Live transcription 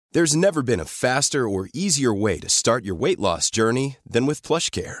There's never been a faster or easier way to start your weight loss journey than with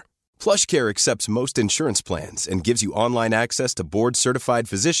PlushCare. PlushCare accepts most insurance plans and gives you online access to board-certified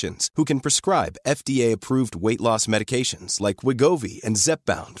physicians who can prescribe FDA-approved weight loss medications like Wegovy and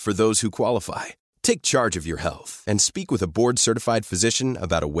Zepbound for those who qualify. Take charge of your health and speak with a board-certified physician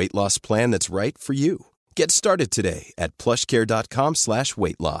about a weight loss plan that's right for you. Get started today at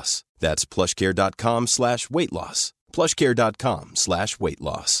plushcare.com/weight-loss. That's plushcare.com/weight-loss.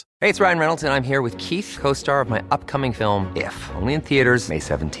 plushcare.com/weight-loss. Hey, it's Ryan Reynolds, and I'm here with Keith, co-star of my upcoming film, If, only in theaters May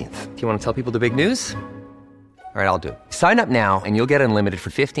 17th. Do you want to tell people the big news? All right, I'll do it. Sign up now and you'll get unlimited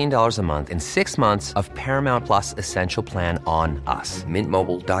for $15 a month and 6 months of Paramount Plus Essential Plan on us.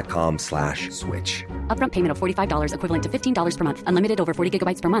 MintMobile.com/switch. Upfront payment of $45 equivalent to $15 per month. Unlimited over 40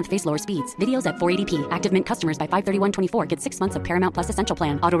 gigabytes per month. Face lower speeds. Videos at 480p. Active Mint customers by 531.24 get 6 months of Paramount Plus Essential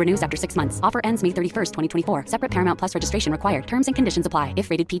Plan. Auto renews after 6 months. Offer ends May 31st, 2024. Separate Paramount Plus registration required. Terms and conditions apply if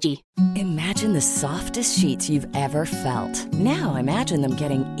rated PG. Imagine the softest sheets you've ever felt. Now imagine them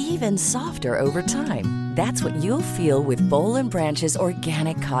getting even softer over time. That's what you'll feel with Boll & Branch's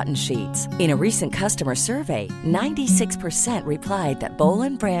organic cotton sheets. In a recent customer survey, 96% replied that Boll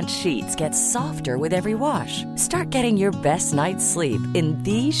 & Branch sheets get softer with every wash. Start getting your best night's sleep in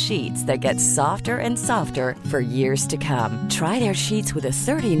these sheets that get softer and softer for years to come. Try their sheets with a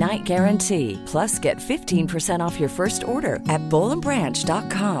 30-night guarantee. Plus, get 15% off your first order at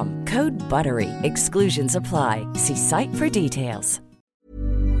bollandbranch.com. Code BUTTERY. Exclusions apply. See site for details.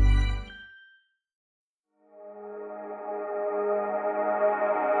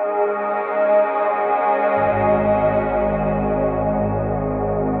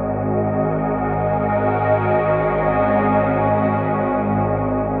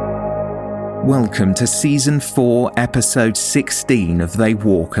 Welcome to Season 4, Episode 16 of They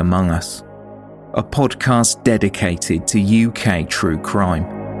Walk Among Us, a podcast dedicated to UK true crime.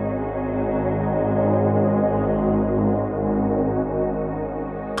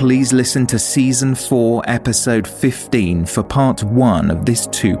 Please listen to Season 4, Episode 15 for Part 1 of this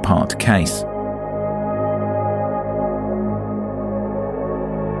 2-part case.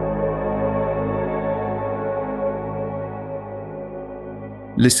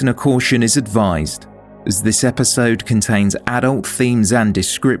 Listener caution is advised, as this episode contains adult themes and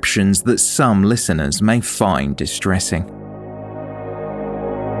descriptions that some listeners may find distressing.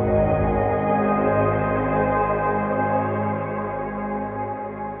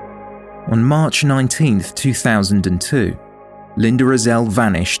 On March 19, 2002, Linda Rozelle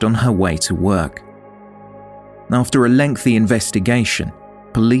vanished on her way to work. After a lengthy investigation,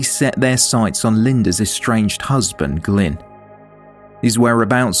 police set their sights on Linda's estranged husband, Glyn. His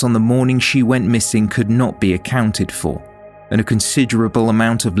whereabouts on the morning she went missing could not be accounted for, and a considerable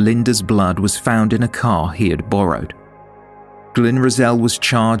amount of Linda's blood was found in a car he had borrowed. Glyn Rozelle was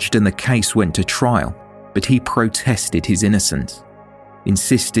charged and the case went to trial, but he protested his innocence,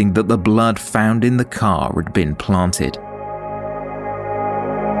 insisting that the blood found in the car had been planted.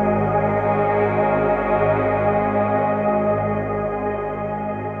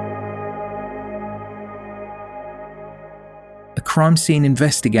 A crime scene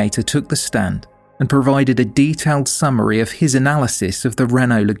investigator took the stand and provided a detailed summary of his analysis of the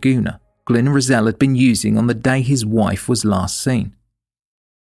Renault Laguna Glyn Rozelle had been using on the day his wife was last seen.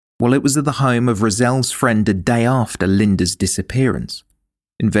 While it was at the home of Rozelle's friend a day after Linda's disappearance,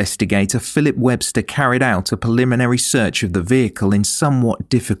 investigator Philip Webster carried out a preliminary search of the vehicle in somewhat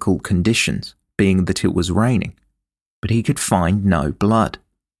difficult conditions, being that it was raining, but he could find no blood.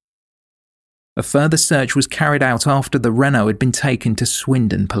 A further search was carried out after the Renault had been taken to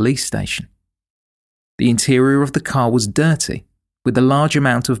Swindon police station. The interior of the car was dirty, with a large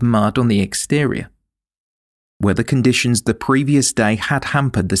amount of mud on the exterior. Weather conditions the previous day had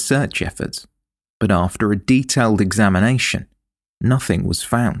hampered the search efforts, but after a detailed examination, nothing was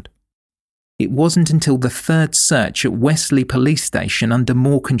found. It wasn't until the third search at Wesley police station under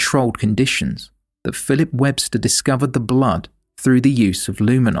more controlled conditions that Philip Webster discovered the blood through the use of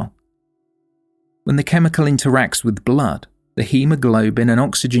luminol. When the chemical interacts with blood, the hemoglobin and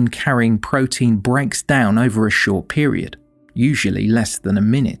oxygen-carrying protein breaks down over a short period, usually less than a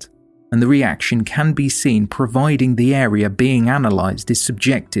minute, and the reaction can be seen providing the area being analysed is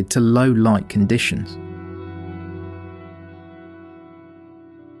subjected to low light conditions.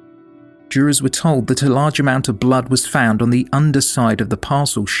 Jurors were told that a large amount of blood was found on the underside of the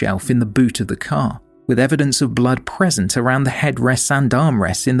parcel shelf in the boot of the car, with evidence of blood present around the headrests and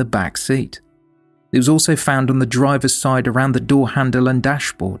armrests in the back seat. It was also found on the driver's side around the door handle and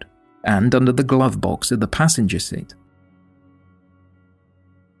dashboard, and under the glove box of the passenger seat.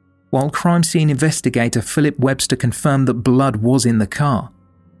 While crime scene investigator Philip Webster confirmed that blood was in the car,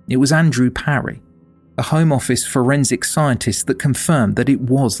 It was Andrew Parry, a Home Office forensic scientist, that confirmed that it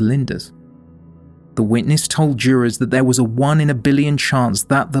was Linda's. The witness told jurors that there was a 1 in a billion chance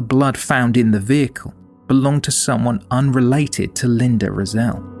that the blood found in the vehicle belonged to someone unrelated to Linda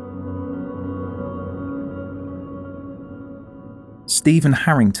Rizal. Stephen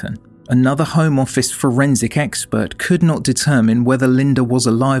Harrington, another Home Office forensic expert, could not determine whether Linda was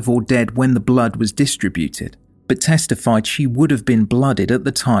alive or dead when the blood was distributed, but testified she would have been blooded at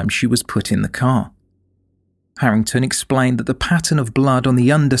the time she was put in the car. Harrington explained that the pattern of blood on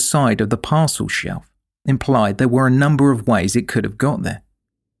the underside of the parcel shelf implied there were a number of ways it could have got there.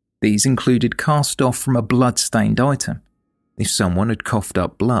 These included cast off from a blood-stained item, if someone had coughed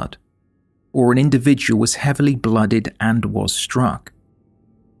up blood, or an individual was heavily blooded and was struck.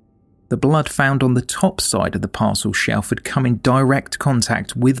 The blood found on the top side of the parcel shelf had come in direct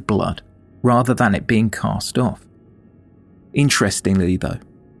contact with blood rather than it being cast off. Interestingly though,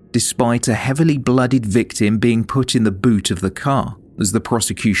 despite a heavily bloodied victim being put in the boot of the car, as the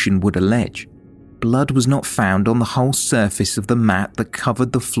prosecution would allege, blood was not found on the whole surface of the mat that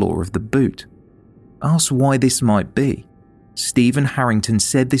covered the floor of the boot. Asked why this might be, Stephen Harrington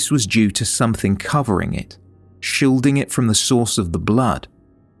said this was due to something covering it, shielding it from the source of the blood,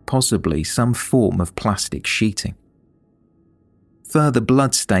 possibly some form of plastic sheeting. Further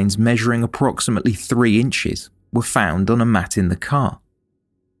bloodstains measuring approximately 3 inches were found on a mat in the car.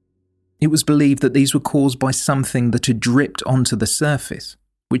 It was believed that these were caused by something that had dripped onto the surface,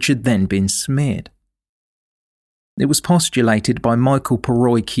 which had then been smeared. It was postulated by Michael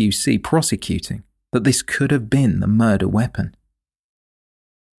Parroy QC prosecuting that this could have been the murder weapon.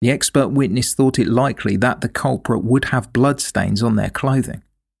 The expert witness thought it likely that the culprit would have bloodstains on their clothing.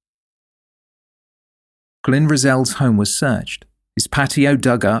 Glyn Rizal's home was searched, his patio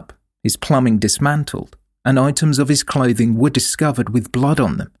dug up, his plumbing dismantled, and items of his clothing were discovered with blood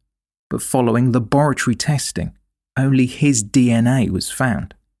on them, but following laboratory testing, only his DNA was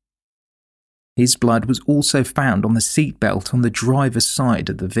found. His blood was also found on the seatbelt on the driver's side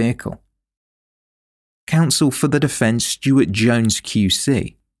of the vehicle. Counsel for the defence, Stuart Jones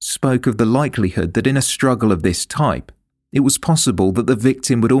QC, spoke of the likelihood that in a struggle of this type, it was possible that the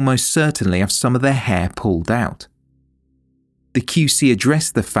victim would almost certainly have some of their hair pulled out. The QC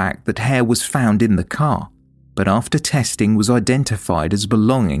addressed the fact that hair was found in the car, but after testing was identified as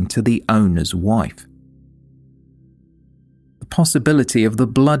belonging to the owner's wife. The possibility of the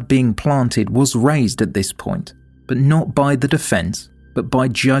blood being planted was raised at this point, but not by the defence, but by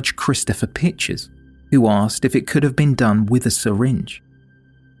Judge Christopher Pitchers, who asked if it could have been done with a syringe.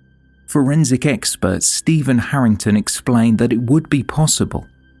 Forensic expert Stephen Harrington explained that it would be possible,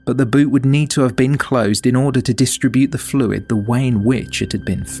 but the boot would need to have been closed in order to distribute the fluid the way in which it had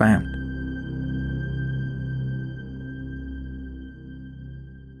been found.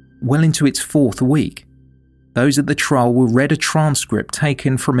 Well into its 4th week, those at the trial were read a transcript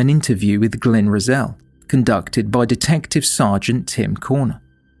taken from an interview with Glyn Rizal, conducted by Detective Sergeant Tim Corner.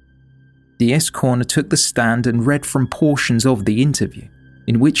 DS Corner took the stand and read from portions of the interview,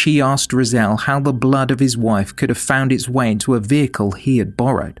 in which he asked Rizal how the blood of his wife could have found its way into a vehicle he had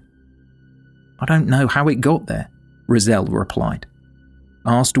borrowed. "I don't know how it got there," Rizal replied.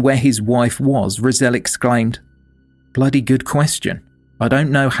 Asked where his wife was, Rizal exclaimed, "Bloody good question. I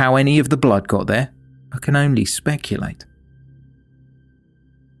don't know how any of the blood got there. I can only speculate."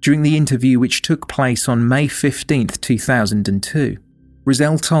 During the interview, which took place on May 15th, 2002,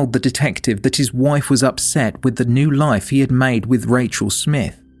 Rizal told the detective that his wife was upset with the new life he had made with Rachel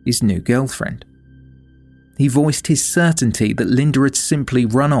Smith, his new girlfriend. He voiced his certainty that Linda had simply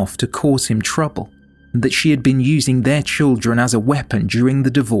run off to cause him trouble, and that she had been using their children as a weapon during the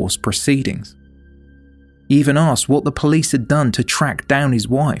divorce proceedings. He even asked what the police had done to track down his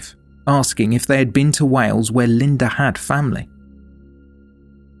wife, asking if they had been to Wales where Linda had family.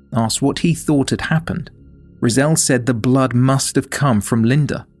 Asked what he thought had happened, Rizal said the blood must have come from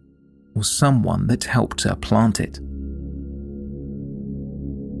Linda, or someone that helped her plant it.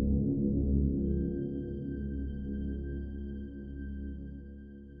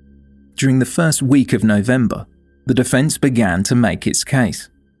 During the first week of November, the defence began to make its case.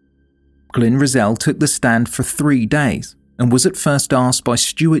 Glyn Rizal took the stand for 3 days and was at first asked by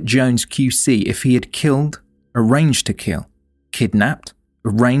Stuart Jones QC if he had killed, arranged to kill, kidnapped,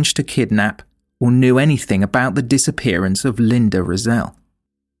 arranged to kidnap, or knew anything about the disappearance of Linda Rizal.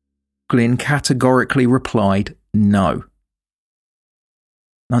 Glyn categorically replied no.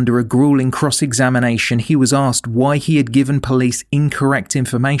 Under a grueling cross-examination, he was asked why he had given police incorrect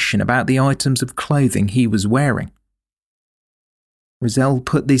information about the items of clothing he was wearing. Rizal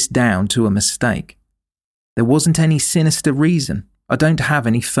put this down to a mistake. There wasn't any sinister reason, "I don't have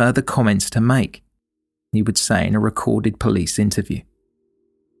any further comments to make," he would say in a recorded police interview.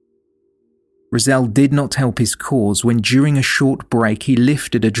 Rozelle did not help his cause when during a short break he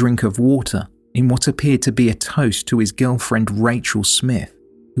lifted a drink of water in what appeared to be a toast to his girlfriend Rachel Smith,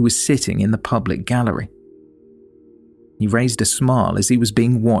 who was sitting in the public gallery. He raised a smile as he was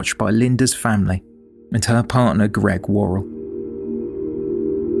being watched by Linda's family and her partner Greg Worrell.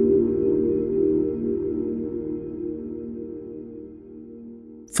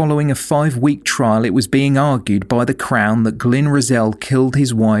 Following a 5-week trial, it was being argued by the Crown that Glyn Rozelle killed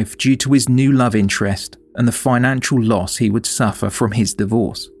his wife due to his new love interest and the financial loss he would suffer from his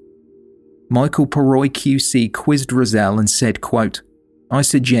divorce. Michael Parroy QC quizzed Rozelle and said, quote, "I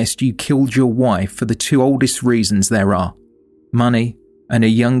suggest you killed your wife for the 2 oldest reasons there are: money and a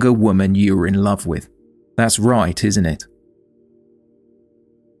younger woman you were in love with. That's right, isn't it?"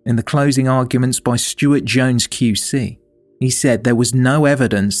 In the closing arguments by Stuart Jones QC, he said there was no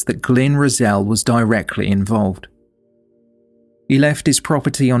evidence that Glyn Rozelle was directly involved. He left his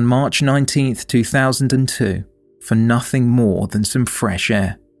property on March 19, 2002, for nothing more than some fresh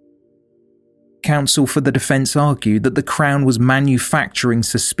air. Counsel for the defence argued that the Crown was manufacturing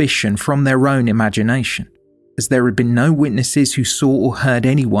suspicion from their own imagination, as there had been no witnesses who saw or heard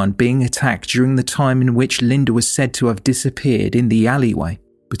anyone being attacked during the time in which Linda was said to have disappeared in the alleyway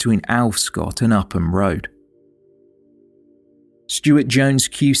between Alvescott and Upham Road. Stuart Jones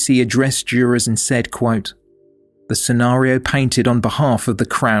QC addressed jurors and said, quote, "The scenario painted on behalf of the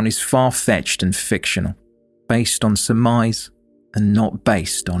Crown is far-fetched and fictional, based on surmise and not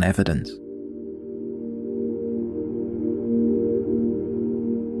based on evidence."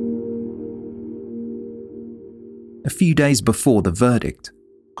 A few days before the verdict,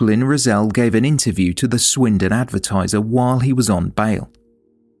 Glyn Rozelle gave an interview to the Swindon Advertiser while he was on bail.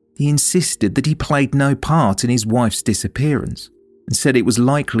 He insisted that he played no part in his wife's disappearance and said it was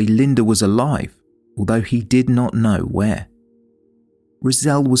likely Linda was alive, although he did not know where.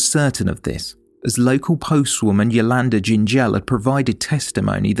 Rozelle was certain of this, as local postwoman Yolanda Gingell had provided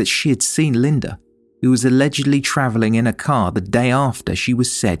testimony that she had seen Linda, who was allegedly travelling in a car the day after she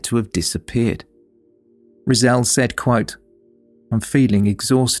was said to have disappeared. Rozelle said, quote, "I'm feeling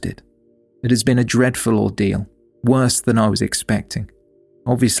exhausted. It has been a dreadful ordeal, worse than I was expecting.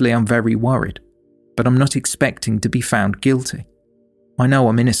 Obviously I'm very worried, but I'm not expecting to be found guilty. I know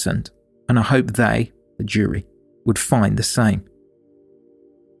I'm innocent, and I hope they, the jury, would find the same."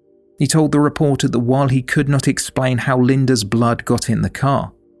 He told the reporter that while he could not explain how Linda's blood got in the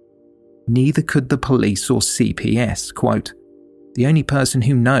car, neither could the police or CPS, quote, "The only person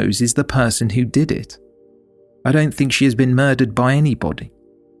who knows is the person who did it. I don't think she has been murdered by anybody.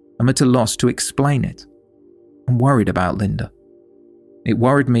 I'm at a loss to explain it. I'm worried about Linda. It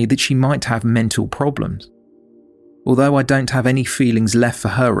worried me that she might have mental problems. Although I don't have any feelings left for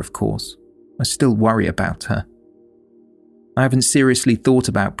her, of course, I still worry about her. I haven't seriously thought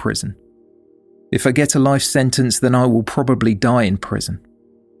about prison. If I get a life sentence, then I will probably die in prison.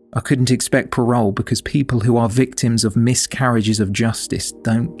 I couldn't expect parole because people who are victims of miscarriages of justice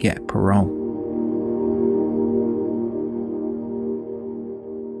don't get parole."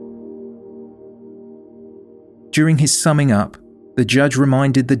 During his summing up, the judge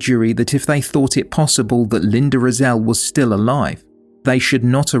reminded the jury that if they thought it possible that Linda Rozelle was still alive, they should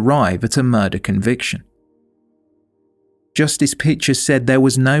not arrive at a murder conviction. Justice Pitcher said there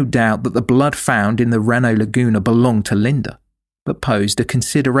was no doubt that the blood found in the Renault Laguna belonged to Linda, but posed a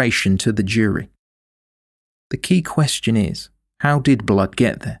consideration to the jury. The key question is, how did blood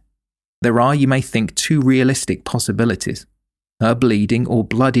get there? There are, you may think, 2 realistic possibilities. Her bleeding or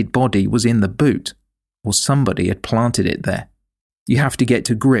bloodied body was in the boot, or somebody had planted it there. You have to get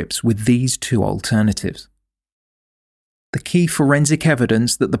to grips with these 2 alternatives. The key forensic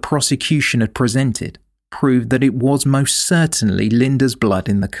evidence that the prosecution had presented proved that it was most certainly Linda's blood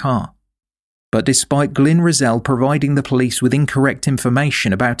in the car. But despite Glyn Rozelle providing the police with incorrect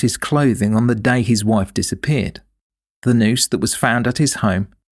information about his clothing on the day his wife disappeared, the noose that was found at his home,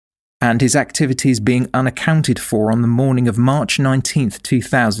 and his activities being unaccounted for on the morning of March 19,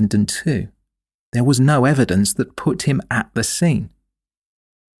 2002, there was no evidence that put him at the scene.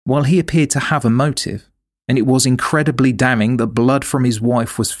 While he appeared to have a motive, and it was incredibly damning that blood from his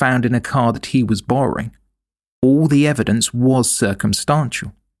wife was found in a car that he was borrowing, all the evidence was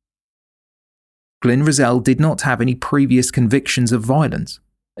circumstantial. Glyn Rozelle did not have any previous convictions of violence,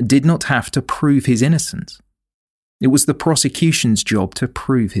 and did not have to prove his innocence. It was the prosecution's job to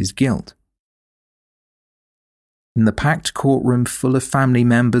prove his guilt. In the packed courtroom full of family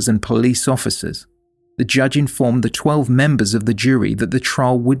members and police officers, the judge informed the 12 members of the jury that the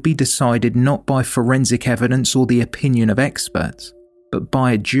trial would be decided not by forensic evidence or the opinion of experts, but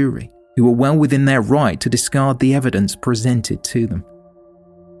by a jury who were well within their right to discard the evidence presented to them.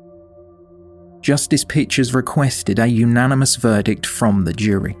 Justice Pitchers requested a unanimous verdict from the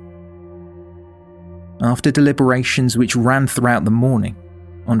jury. After deliberations which ran throughout the morning,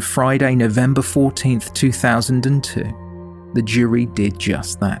 on Friday, November 14th, 2002, the jury did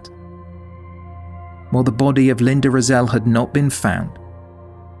just that. While the body of Linda Rozelle had not been found,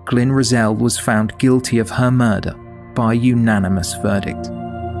 Glyn Rozelle was found guilty of her murder by a unanimous verdict.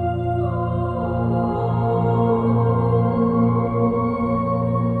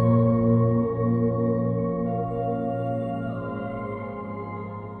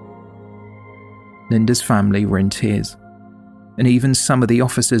 Linda's family were in tears, and even some of the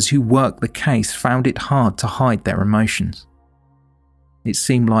officers who worked the case found it hard to hide their emotions. It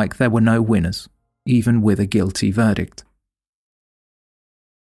seemed like there were no winners, even with a guilty verdict.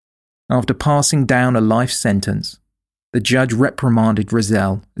 After passing down a life sentence, the judge reprimanded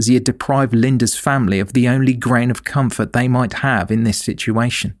Rozelle as he had deprived Linda's family of the only grain of comfort they might have in this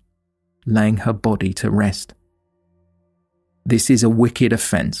situation, laying her body to rest. This is a wicked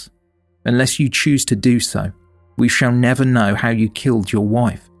offence. Unless you choose to do so, we shall never know how you killed your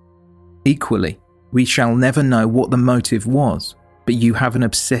wife. Equally, we shall never know what the motive was, but you have an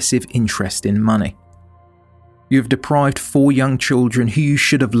obsessive interest in money. You have deprived 4 young children who you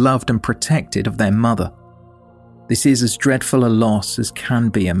should have loved and protected of their mother. This is as dreadful a loss as can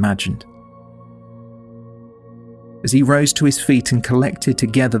be imagined. As he rose to his feet and collected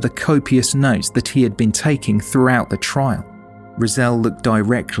together the copious notes that he had been taking throughout the trial, Rozelle looked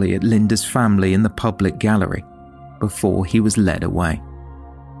directly at Linda's family in the public gallery before he was led away.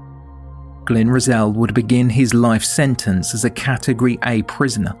 Glyn Rozelle would begin his life sentence as a Category A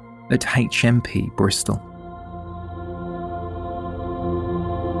prisoner at HMP Bristol.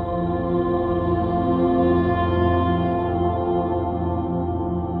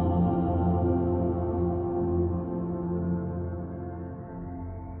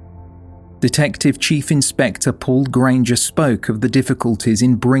 Detective Chief Inspector Paul Granger spoke of the difficulties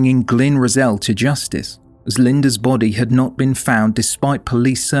in bringing Glyn Rozelle to justice, as Linda's body had not been found despite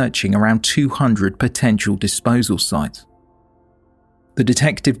police searching around 200 potential disposal sites. The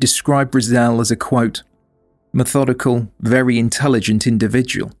detective described Rozelle as a, quote, methodical, very intelligent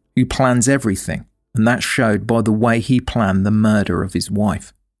individual who plans everything, and that showed by the way he planned the murder of his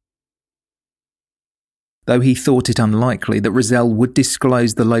wife. Though he thought it unlikely that Rozelle would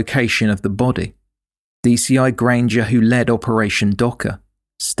disclose the location of the body, DCI Granger, who led Operation Docker,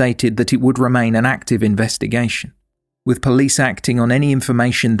 stated that it would remain an active investigation, with police acting on any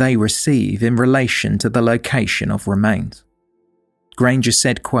information they receive in relation to the location of remains. Granger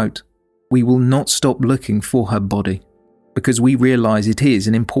said, quote, we will not stop looking for her body, because we realise it is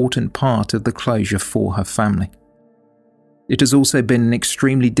an important part of the closure for her family. It has also been an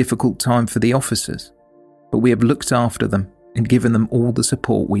extremely difficult time for the officers, but we have looked after them and given them all the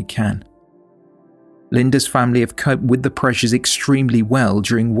support we can. Linda's family have coped with the pressures extremely well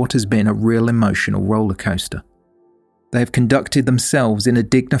during what has been a real emotional rollercoaster. They have conducted themselves in a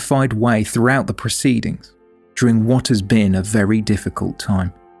dignified way throughout the proceedings during what has been a very difficult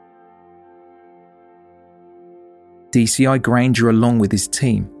time. DCI Granger, along with his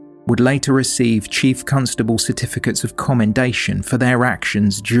team, would later receive Chief Constable certificates of commendation for their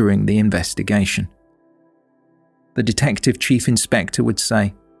actions during the investigation. The Detective Chief Inspector would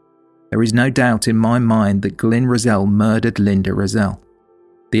say, there is no doubt in my mind that Glyn Rozelle murdered Linda Rozelle.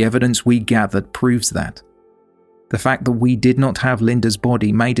 The evidence we gathered proves that. The fact that we did not have Linda's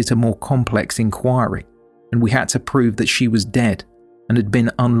body made it a more complex inquiry, and we had to prove that she was dead and had been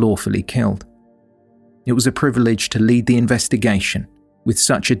unlawfully killed. It was a privilege to lead the investigation with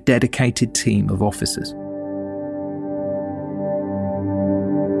such a dedicated team of officers.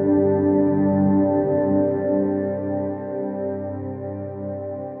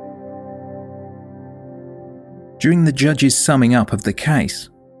 During the judge's summing up of the case,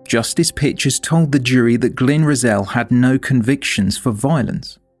 Justice Pitchers told the jury that Glyn Rozelle had no convictions for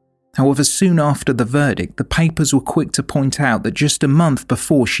violence. However, soon after the verdict, the papers were quick to point out that just a month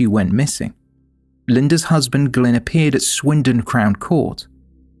before she went missing, Linda's husband Glyn appeared at Swindon Crown Court,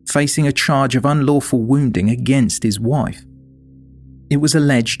 facing a charge of unlawful wounding against his wife. It was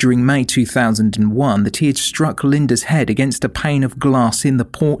alleged during May 2001 that he had struck Linda's head against a pane of glass in the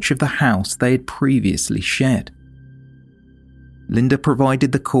porch of the house they had previously shared. Linda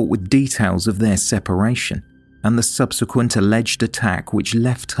provided the court with details of their separation and the subsequent alleged attack which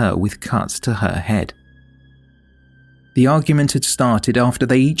left her with cuts to her head. The argument had started after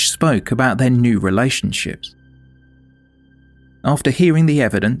they each spoke about their new relationships. After hearing the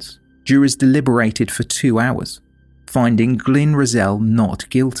evidence, jurors deliberated for 2 hours, finding Glyn Rizal not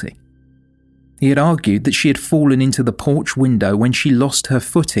guilty. He had argued that she had fallen into the porch window when she lost her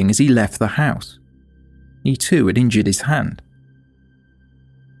footing as he left the house. He too had injured his hand.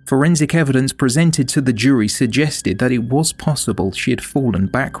 Forensic evidence presented to the jury suggested that it was possible she had fallen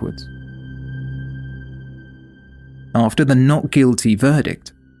backwards. After the not guilty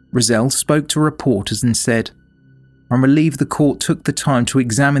verdict, Rizal spoke to reporters and said, "I'm relieved the court took the time to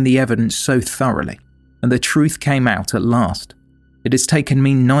examine the evidence so thoroughly, and the truth came out at last. It has taken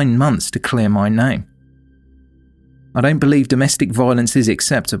me 9 months to clear my name. I don't believe domestic violence is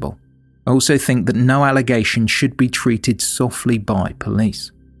acceptable. I also think that no allegation should be treated softly by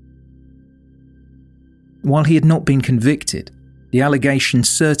police." While he had not been convicted, the allegation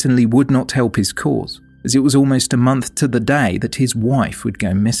certainly would not help his cause, as it was almost a month to the day that his wife would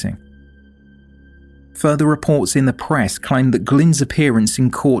go missing. Further reports in the press claimed that Glyn's appearance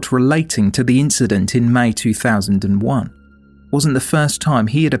in court relating to the incident in May 2001 wasn't the first time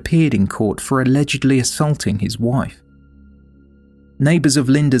he had appeared in court for allegedly assaulting his wife. Neighbours of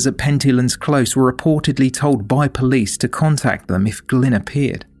Linda's at Pentylands Close were reportedly told by police to contact them if Glyn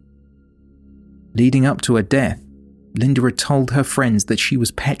appeared. Leading up to her death, Linda had told her friends that she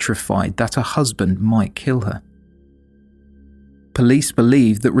was petrified that her husband might kill her. Police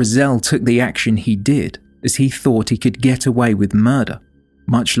believed that Rizal took the action he did as he thought he could get away with murder,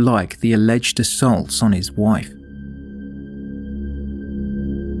 much like the alleged assaults on his wife.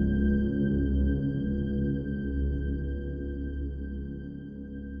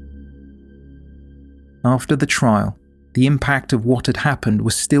 After the trial, the impact of what had happened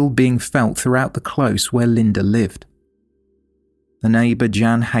was still being felt throughout the close where Linda lived. The neighbour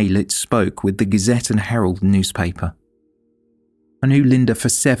Jan Haylett spoke with the Gazette and Herald newspaper. "I knew Linda for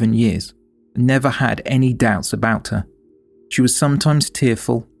 7 years and never had any doubts about her. She was sometimes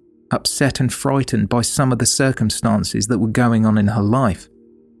tearful, upset and frightened by some of the circumstances that were going on in her life,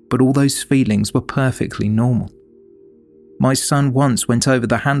 but all those feelings were perfectly normal. My son once went over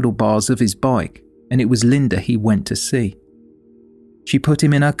the handlebars of his bike, and it was Linda he went to see. She put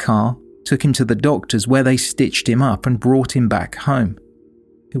him in her car, took him to the doctors where they stitched him up and brought him back home.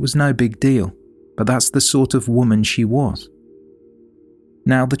 It was no big deal, but that's the sort of woman she was.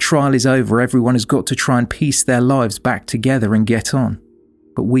 Now the trial is over, everyone has got to try and piece their lives back together and get on,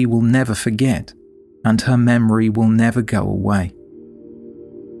 but we will never forget, and her memory will never go away."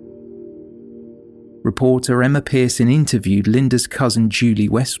 Reporter Emma Pearson interviewed Linda's cousin Julie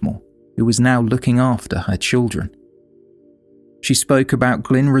Westmore, who was now looking after her children. She spoke about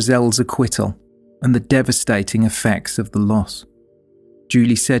Glyn Rizal's acquittal and the devastating effects of the loss.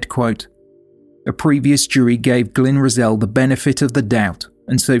 Julie said, quote, "A previous jury gave Glyn Rizal the benefit of the doubt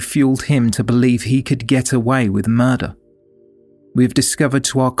and so fueled him to believe he could get away with murder. We have discovered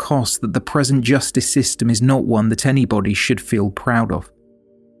to our cost that the present justice system is not one that anybody should feel proud of.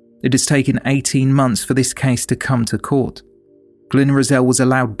 It has taken 18 months for this case to come to court. Glyn Rizal was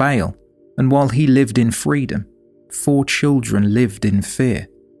allowed bail, and while he lived in freedom, 4 children lived in fear.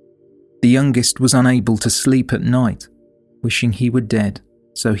 The youngest was unable to sleep at night, wishing he were dead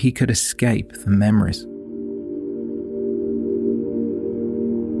so he could escape the memories."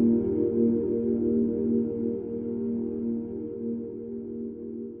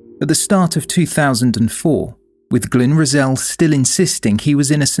 At the start of 2004, with Glyn Rizal still insisting he was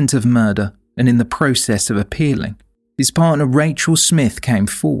innocent of murder and in the process of appealing, his partner Rachel Smith came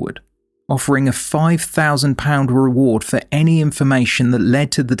forward, offering a £5,000 reward for any information that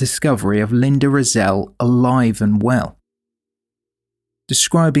led to the discovery of Linda Rizal alive and well.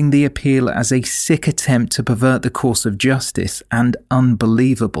 Describing the appeal as a sick attempt to pervert the course of justice and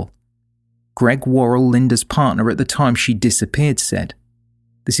unbelievable, Greg Worrell, Linda's partner at the time she disappeared, said,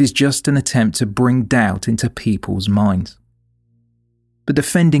 "This is just an attempt to bring doubt into people's minds." But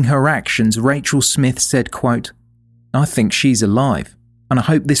defending her actions, Rachel Smith said, quote, "I think she's alive, and I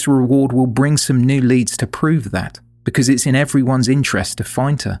hope this reward will bring some new leads to prove that, because it's in everyone's interest to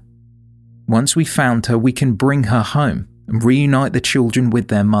find her. Once we found her, we can bring her home and reunite the children with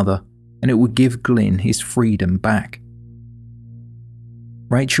their mother, and it would give Glyn his freedom back."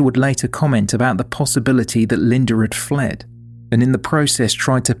 Rachel would later comment about the possibility that Linda had fled, and in the process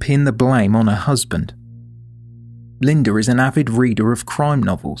tried to pin the blame on her husband. Linda is an avid reader of crime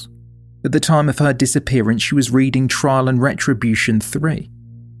novels. At the time of her disappearance, she was reading Trial and Retribution 3.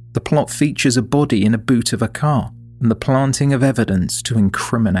 The plot features a body in a boot of a car and the planting of evidence to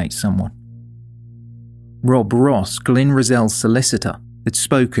incriminate someone. Rob Ross, Glyn Rizal's solicitor, had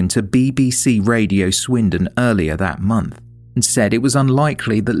spoken to BBC Radio Swindon earlier that month and said it was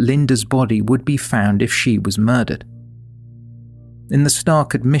unlikely that Linda's body would be found if she was murdered. In the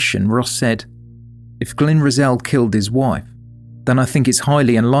stark admission, Ross said, If Glyn Rizal killed his wife, then I think it's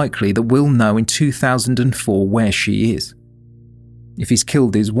highly unlikely that we'll know in 2004 where she is. If he's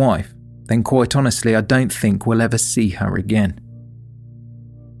killed his wife, then quite honestly I don't think we'll ever see her again.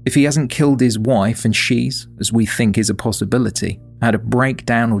 If he hasn't killed his wife and she's, as we think is a possibility, had a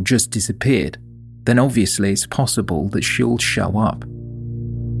breakdown or just disappeared, then obviously it's possible that she'll show up.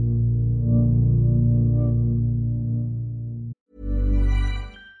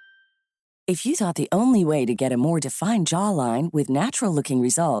 If you thought the only way to get a more defined jawline with natural-looking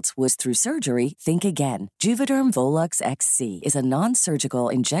results was through surgery, think again. Juvederm Volux XC is a non-surgical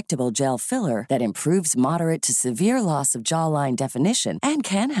injectable gel filler that improves moderate to severe loss of jawline definition and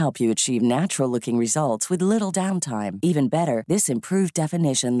can help you achieve natural-looking results with little downtime. Even better, this improved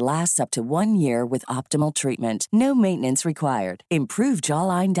definition lasts up to 1 year with optimal treatment. No maintenance required. Improve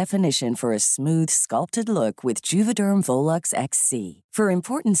jawline definition for a smooth, sculpted look with Juvederm Volux XC. For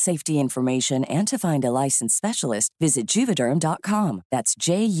important safety information and to find a licensed specialist, visit Juvederm.com. That's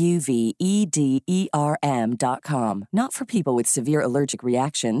JUVEDERM.com. Not for people with severe allergic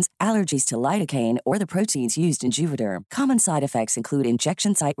reactions, allergies to lidocaine, or the proteins used in Juvederm. Common side effects include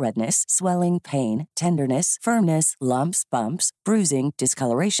injection site redness, swelling, pain, tenderness, firmness, lumps, bumps, bruising,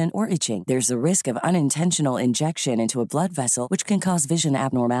 discoloration, or itching. There's a risk of unintentional injection into a blood vessel, which can cause vision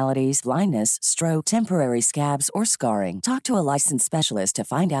abnormalities, blindness, stroke, temporary scabs, or scarring. Talk to a licensed specialist to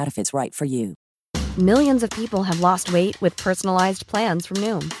find out if it's right for you. Millions of people have lost weight with personalized plans from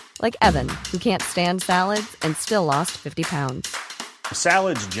Noom. Like Evan, who can't stand salads and still lost 50 pounds.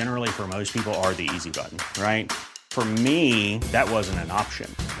 Salads generally for most people are the easy button, right? For me, that wasn't an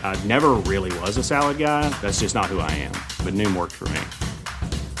option. I never really was a salad guy. That's just not who I am. But Noom worked for me.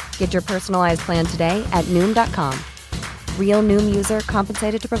 Get your personalized plan today at Noom.com. Real Noom user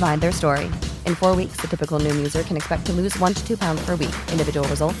compensated to provide their story. In 4 weeks, the typical Noom user can expect to lose 1 to 2 pounds per week. Individual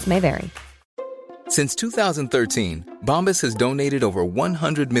results may vary. Since 2013, Bombas has donated over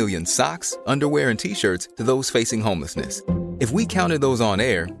 100 million socks, underwear, and T-shirts to those facing homelessness. If we counted those on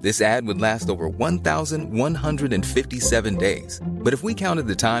air, this ad would last over 1,157 days. But if we counted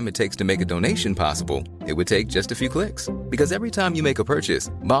the time it takes to make a donation possible, it would take just a few clicks. Because every time you make a purchase,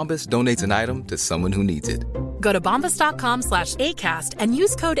 Bombas donates an item to someone who needs it. Go to bombas.com/ACAST and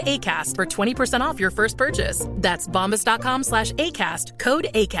use code ACAST for 20% off your first purchase. That's bombas.com/ACAST, code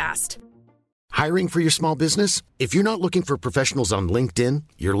ACAST. Hiring for your small business? If you're not looking for professionals on LinkedIn,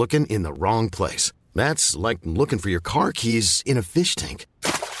 you're looking in the wrong place. That's like looking for your car keys in a fish tank.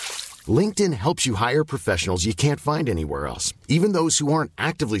 LinkedIn helps you hire professionals you can't find anywhere else, even those who aren't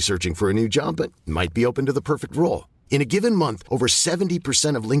actively searching for a new job but might be open to the perfect role. In a given month, over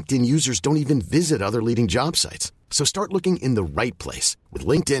 70% of LinkedIn users don't even visit other leading job sites. So start looking in the right place. With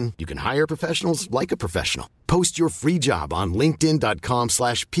LinkedIn, you can hire professionals like a professional. Post your free job on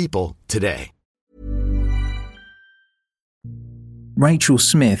linkedin.com/people today. Rachel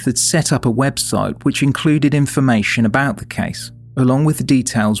Smith had set up a website which included information about the case, along with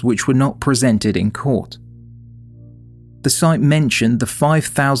details which were not presented in court. The site mentioned the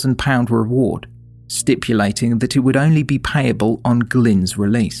 £5,000 reward, stipulating that it would only be payable on Glyn's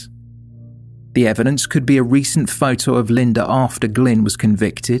release. The evidence could be a recent photo of Linda after Glyn was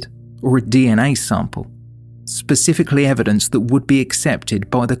convicted, or a DNA sample, specifically evidence that would be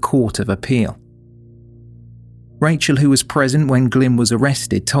accepted by the Court of Appeal. Rachel, who was present when Glyn was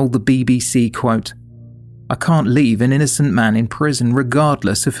arrested, told the BBC, quote, "I can't leave an innocent man in prison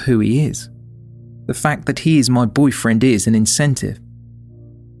regardless of who he is. The fact that he is my boyfriend is an incentive.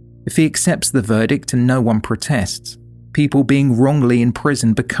 If he accepts the verdict and no one protests, people being wrongly in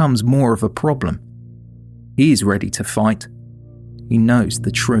prison becomes more of a problem. He is ready to fight. He knows the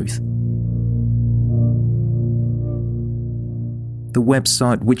truth." The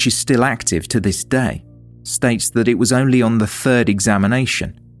website, which is still active to this day, states that it was only on the third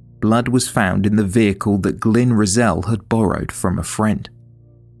examination blood was found in the vehicle that Glyn Rizal had borrowed from a friend.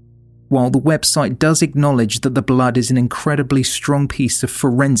 While the website does acknowledge that the blood is an incredibly strong piece of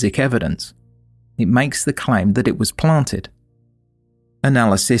forensic evidence, it makes the claim that it was planted.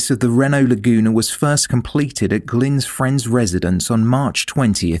 Analysis of the Renault Laguna was first completed at Glyn's friend's residence on March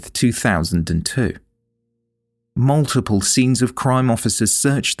 20th, 2002. Multiple scenes of crime officers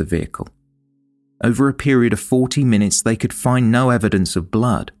searched the vehicle. Over a period of 40 minutes, they could find no evidence of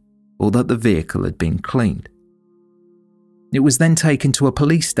blood or that the vehicle had been cleaned. It was then taken to a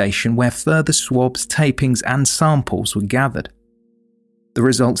police station where further swabs, tapings, and samples were gathered. The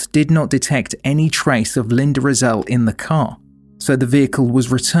results did not detect any trace of Linda Rizal in the car, so the vehicle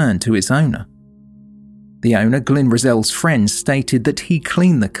was returned to its owner. The owner, Glyn Rizal's friend, stated that he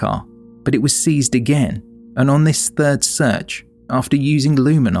cleaned the car, but it was seized again, and on this third search, after using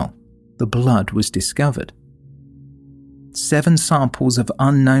luminol, the blood was discovered. 7 samples of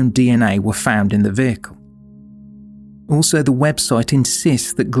unknown DNA were found in the vehicle. Also, the website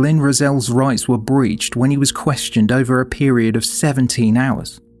insists that Glyn Rozelle's rights were breached when he was questioned over a period of 17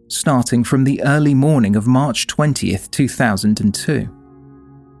 hours, starting from the early morning of March 20th, 2002.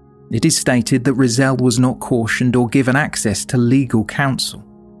 It is stated that Rozelle was not cautioned or given access to legal counsel,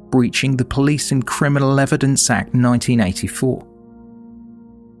 breaching the Police and Criminal Evidence Act 1984.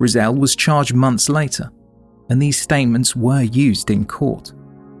 Rozelle was charged months later, and these statements were used in court.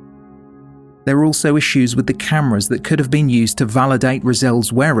 There are also issues with the cameras that could have been used to validate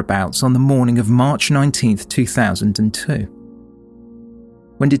Rozelle's whereabouts on the morning of March 19, 2002.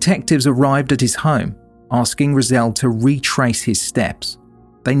 When detectives arrived at his home, asking Rozelle to retrace his steps,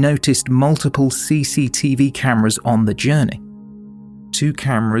 they noticed multiple CCTV cameras on the journey. 2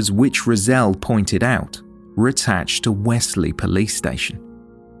 cameras which Rozelle pointed out were attached to Wesley Police Station.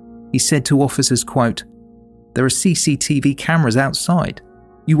 He said to officers, quote, "There are CCTV cameras outside.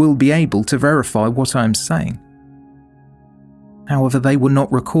 You will be able to verify what I am saying." However, they were not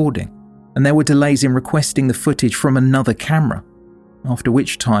recording, and there were delays in requesting the footage from another camera, after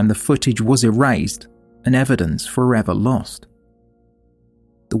which time the footage was erased and evidence forever lost.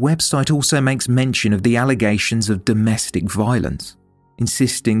 The website also makes mention of the allegations of domestic violence,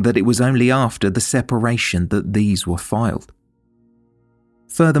 insisting that it was only after the separation that these were filed.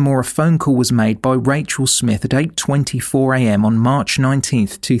 Furthermore, a phone call was made by Rachel Smith at 8:24 a.m. on March 19,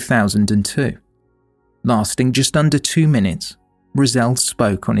 2002. Lasting just under 2 minutes, Rozelle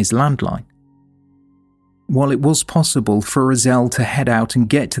spoke on his landline. While it was possible for Rozelle to head out and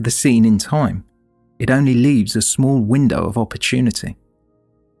get to the scene in time, it only leaves a small window of opportunity.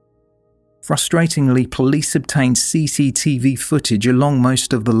 Frustratingly, police obtained CCTV footage along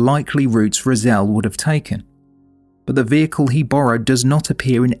most of the likely routes Rozelle would have taken, but the vehicle he borrowed does not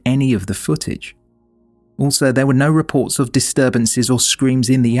appear in any of the footage. Also, there were no reports of disturbances or screams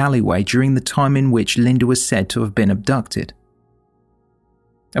in the alleyway during the time in which Linda was said to have been abducted.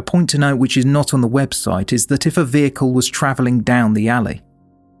 A point to note which is not on the website is that if a vehicle was travelling down the alley,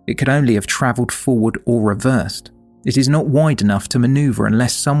 it could only have travelled forward or reversed. It is not wide enough to manoeuvre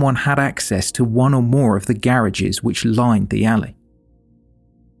unless someone had access to one or more of the garages which lined the alley.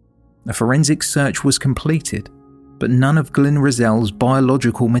 A forensic search was completed, but none of Glyn Rozelle's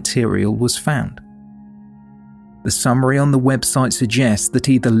biological material was found. The summary on the website suggests that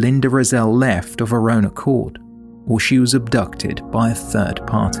either Linda Rozelle left of her own accord, or she was abducted by a third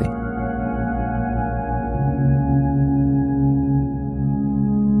party.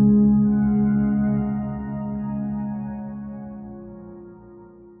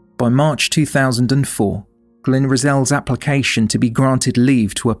 By March 2004, Glyn Rozelle's application to be granted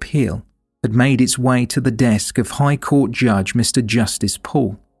leave to appeal had made its way to the desk of High Court Judge Mr. Justice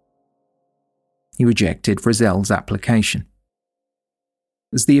Paul. He rejected Rozelle's application.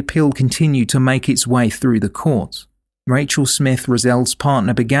 As the appeal continued to make its way through the courts, Rachel Smith, Rozelle's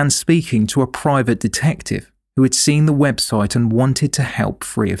partner, began speaking to a private detective who had seen the website and wanted to help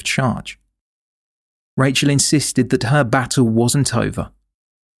free of charge. Rachel insisted that her battle wasn't over.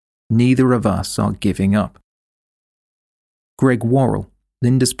 "Neither of us are giving up." Greg Worrell,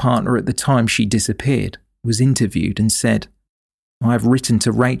 Linda's partner at the time she disappeared, was interviewed and said, "I have written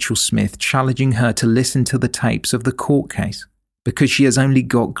to Rachel Smith challenging her to listen to the tapes of the court case because she has only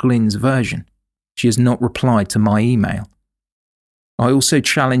got Glyn's version. She has not replied to my email. I also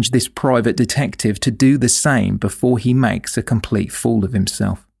challenge this private detective to do the same before he makes a complete fool of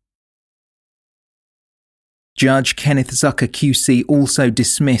himself." Judge Kenneth Zucker QC also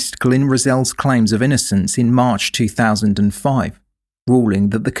dismissed Glyn Rozelle's claims of innocence in March 2005, ruling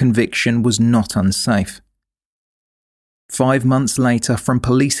that the conviction was not unsafe. 5 months later, from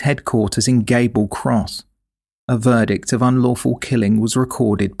police headquarters in Gable Cross, a verdict of unlawful killing was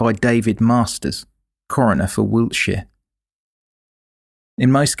recorded by David Masters, coroner for Wiltshire.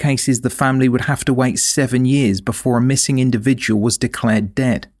 In most cases, the family would have to wait 7 years before a missing individual was declared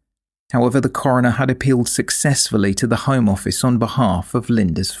dead. However, the coroner had appealed successfully to the Home Office on behalf of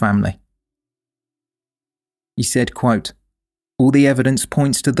Linda's family. He said, quote, "All the evidence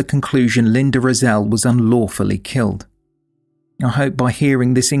points to the conclusion Linda Rozelle was unlawfully killed. I hope by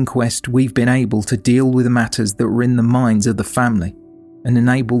hearing this inquest we've been able to deal with matters that were in the minds of the family and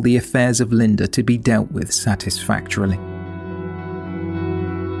enable the affairs of Linda to be dealt with satisfactorily."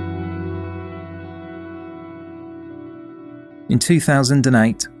 In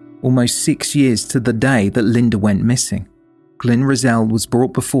 2008, almost 6 years to the day that Linda went missing, Glyn Rozelle was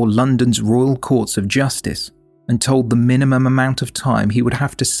brought before London's Royal Courts of Justice and told the minimum amount of time he would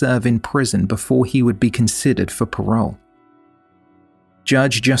have to serve in prison before he would be considered for parole.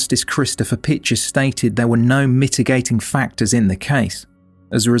 Judge Justice Christopher Pitcher stated there were no mitigating factors in the case,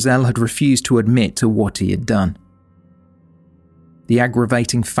 as Rozelle had refused to admit to what he had done. The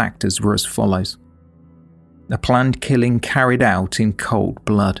aggravating factors were as follows: a planned killing carried out in cold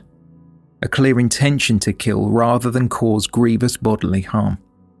blood, a clear intention to kill rather than cause grievous bodily harm,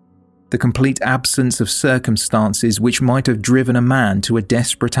 the complete absence of circumstances which might have driven a man to a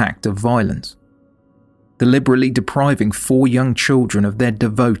desperate act of violence, deliberately depriving 4 young children of their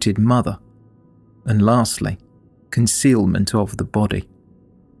devoted mother, and lastly, concealment of the body.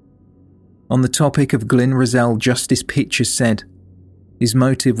 On the topic of Glyn Rozelle, Justice Pitcher said, his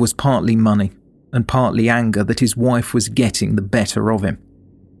motive was partly money and partly anger that his wife was getting the better of him.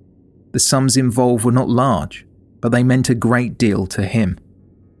 The sums involved were not large, but they meant a great deal to him.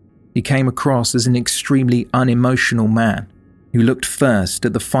 He came across as an extremely unemotional man who looked first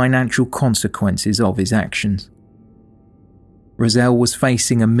at the financial consequences of his actions. Rozelle was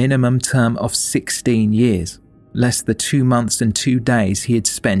facing a minimum term of 16 years, less the 2 months and 2 days he had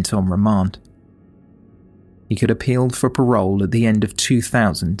spent on remand. He could appeal for parole at the end of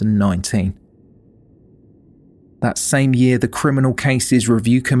 2019. That same year, the Criminal Cases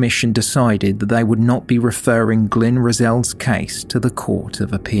Review Commission decided that they would not be referring Glyn Rozelle's case to the Court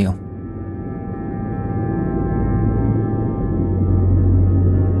of Appeal.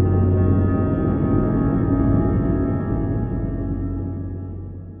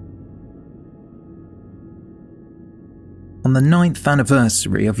 On the 9th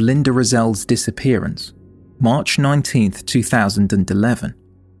anniversary of Linda Rozelle's disappearance, March 19, 2011,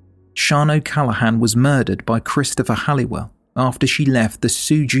 Sian O'Callaghan was murdered by Christopher Halliwell after she left the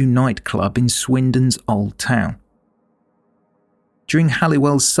Suju nightclub in Swindon's Old Town. During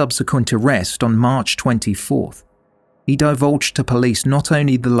Halliwell's subsequent arrest on March 24th, he divulged to police not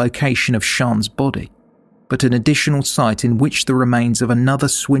only the location of Sian's body, but an additional site in which the remains of another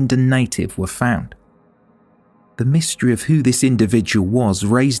Swindon native were found. The mystery of who this individual was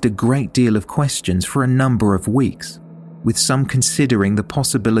raised a great deal of questions for a number of weeks, with some considering the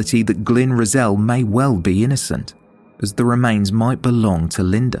possibility that Glyn Rozelle may well be innocent, as the remains might belong to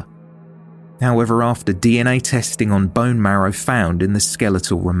Linda. However, after DNA testing on bone marrow found in the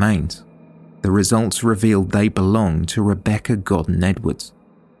skeletal remains, the results revealed they belonged to Rebecca Godden Edwards.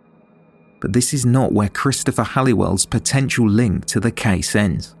 But this is not where Christopher Halliwell's potential link to the case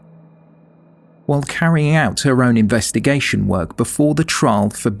ends. While carrying out her own investigation work before the trial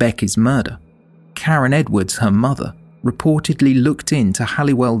for Becky's murder, Karen Edwards, her mother, reportedly looked into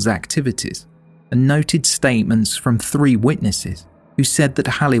Halliwell's activities and noted statements from 3 witnesses who said that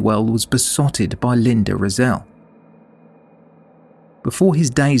Halliwell was besotted by Linda Rozelle. Before his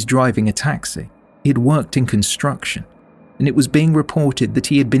days driving a taxi, he had worked in construction, and it was being reported that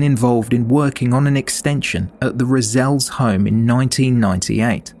he had been involved in working on an extension at the Rozelle's home in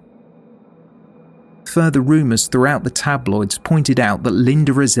 1998. Further rumours throughout the tabloids pointed out that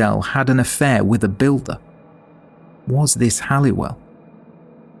Linda Rozelle had an affair with a builder. Was this Halliwell?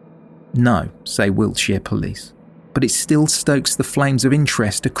 No, say Wiltshire police, but it still stokes the flames of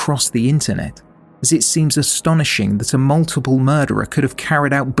interest across the internet, as it seems astonishing that a multiple murderer could have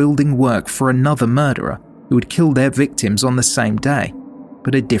carried out building work for another murderer who would kill their victims on the same day,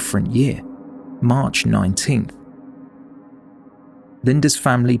 but a different year, March 19th. Linda's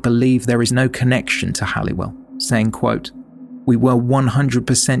family believe there is no connection to Halliwell, saying, quote, "We were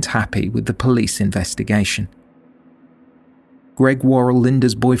 100% happy with the police investigation." Greg Worrell,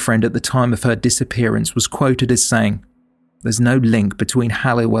 Linda's boyfriend at the time of her disappearance, was quoted as saying, "There's no link between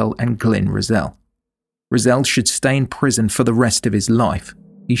Halliwell and Glyn Rozelle. Rozelle should stay in prison for the rest of his life.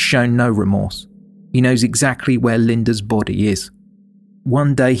 He's shown no remorse. He knows exactly where Linda's body is.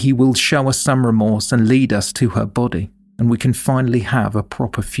 One day he will show us some remorse and lead us to her body, and we can finally have a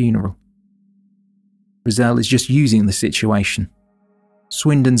proper funeral." Rozelle is just using the situation.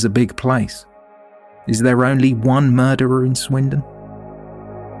 Swindon's a big place. Is there only one murderer in Swindon?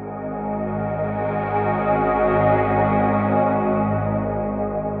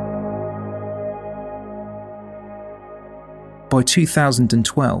 By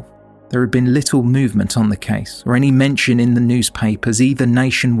 2012, there had been little movement on the case or any mention in the newspapers, either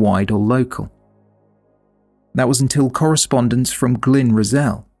nationwide or local. That was until correspondence from Glyn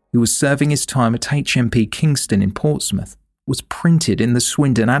Rozelle, who was serving his time at HMP Kingston in Portsmouth, was printed in the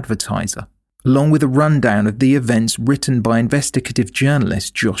Swindon Advertiser, along with a rundown of the events written by investigative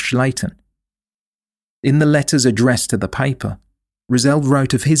journalist Josh Layton. In the letters addressed to the paper, Rozelle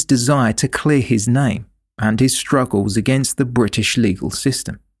wrote of his desire to clear his name and his struggles against the British legal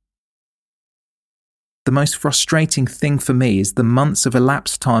system. The most frustrating thing for me is the months of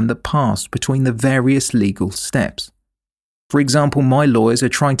elapsed time that passed between the various legal steps. For example, my lawyers are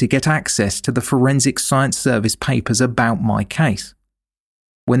trying to get access to the Forensic Science Service papers about my case.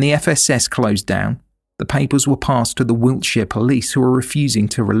 When the FSS closed down, the papers were passed to the Wiltshire police, who are refusing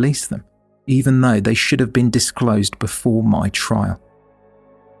to release them, even though they should have been disclosed before my trial.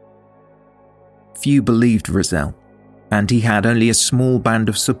 Few believed Rozelle, and he had only a small band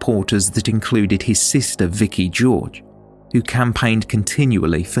of supporters that included his sister Vicky George, who campaigned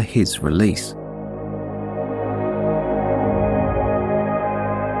continually for his release.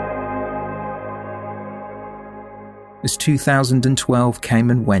 As 2012 came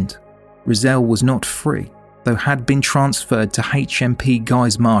and went, Rozelle was not free, though had been transferred to HMP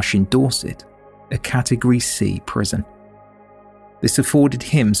Guy's Marsh in Dorset, a Category C prison. This afforded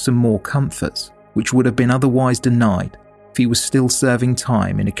him some more comforts, which would have been otherwise denied if he was still serving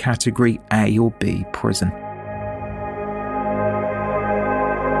time in a Category A or B prison.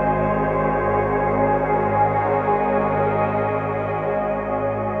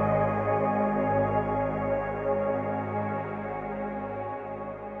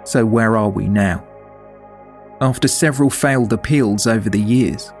 So where are we now? After several failed appeals over the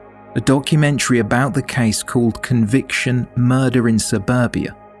years, a documentary about the case called Conviction: Murder in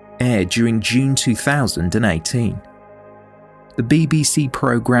Suburbia aired during June 2018. The BBC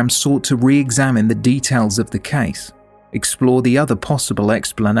programme sought to re-examine the details of the case, explore the other possible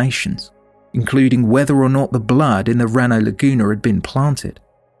explanations, including whether or not the blood in the Renault Laguna had been planted.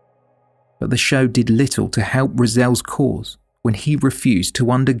 But the show did little to help Rozelle's cause when he refused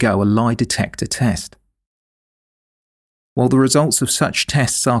to undergo a lie detector test. While the results of such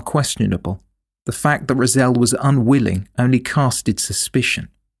tests are questionable, the fact that Rozelle was unwilling only casted suspicion.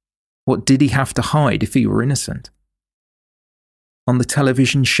 What did he have to hide if he were innocent? On the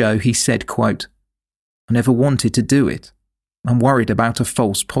television show he said, quote, "I never wanted to do it. I'm worried about a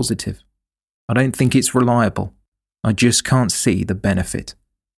false positive. I don't think it's reliable. I just can't see the benefit."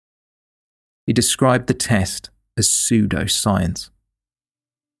 He described the test as pseudoscience.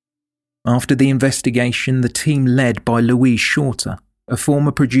 After the investigation, the team led by Louise Shorter, a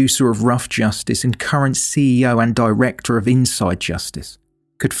former producer of Rough Justice and current CEO and director of Inside Justice,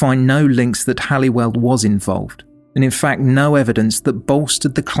 could find no links that Halliwell was involved, and in fact no evidence that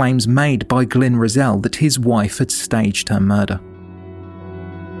bolstered the claims made by Glyn Rozelle that his wife had staged her murder.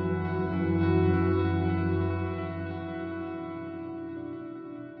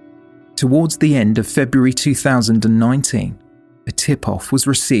 Towards the end of February 2019, a tip-off was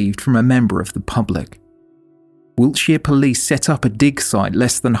received from a member of the public. Wiltshire Police set up a dig site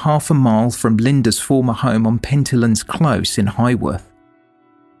less than half a mile from Linda's former home on Pentylands Close in Highworth.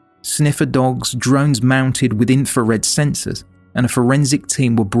 Sniffer dogs, drones mounted with infrared sensors, and a forensic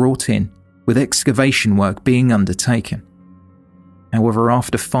team were brought in, with excavation work being undertaken. However,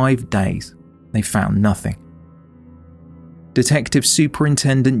 after 5 days, they found nothing. Detective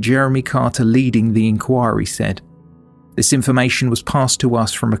Superintendent Jeremy Carter leading the inquiry said, "This information was passed to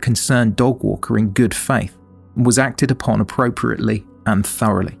us from a concerned dog walker in good faith and was acted upon appropriately and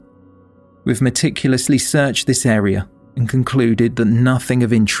thoroughly. We've meticulously searched this area and concluded that nothing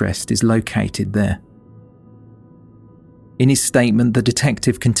of interest is located there." In his statement, the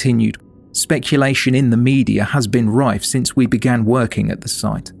detective continued, "Speculation in the media has been rife since we began working at the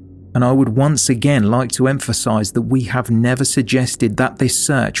site. And I would once again like to emphasise that we have never suggested that this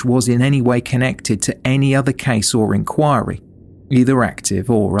search was in any way connected to any other case or inquiry, either active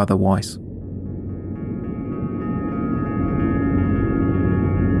or otherwise."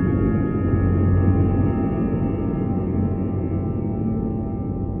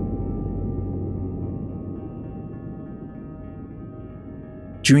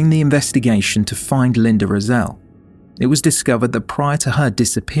 During the investigation to find Linda Rozelle, it was discovered that prior to her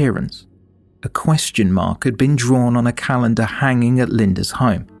disappearance, a question mark had been drawn on a calendar hanging at Linda's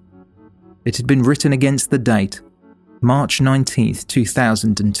home. It had been written against the date March 19th,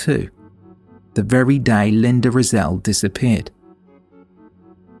 2002, the very day Linda Rozelle disappeared.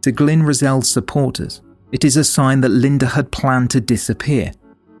 To Glyn Rozelle's supporters, it is a sign that Linda had planned to disappear,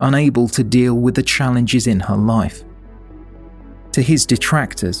 unable to deal with the challenges in her life. To his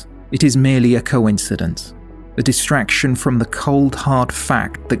detractors, it is merely a coincidence, a distraction from the cold, hard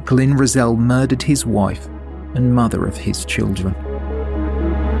fact that Glyn Rozelle murdered his wife and mother of his children.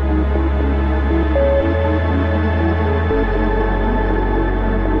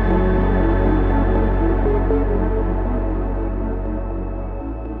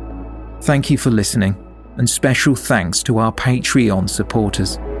 Thank you for listening, and special thanks to our Patreon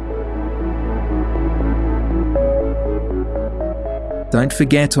supporters. Don't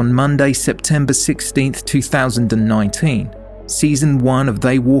forget, on Monday, September 16th, 2019, Season 1 of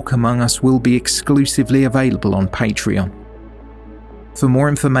They Walk Among Us will be exclusively available on Patreon, For more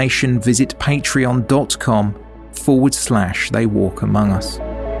information, visit patreon.com/They Walk Among Us.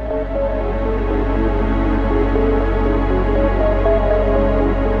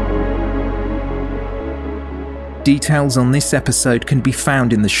 Details on this episode can be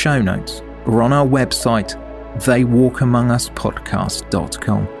found in the show notes or on our website,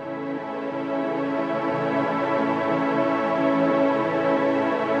 theywalkamonguspodcast.com.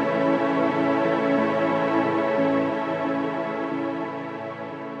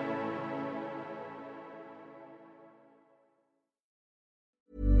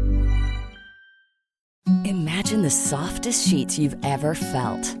 Imagine the softest sheets you've ever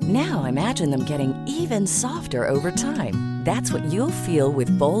felt. Now imagine them getting even softer over time. That's what you'll feel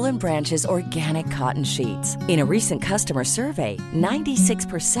with Boll & Branch's organic cotton sheets. In a recent customer survey,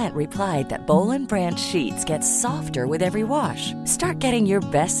 96% replied that Boll & Branch sheets get softer with every wash. Start getting your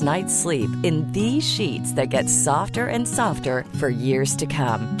best night's sleep in these sheets that get softer and softer for years to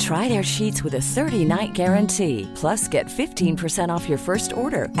come. Try their sheets with a 30-night guarantee. Plus, get 15% off your first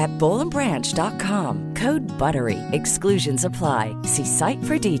order at bollandbranch.com. Code BUTTERY. Exclusions apply. See site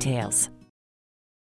for details.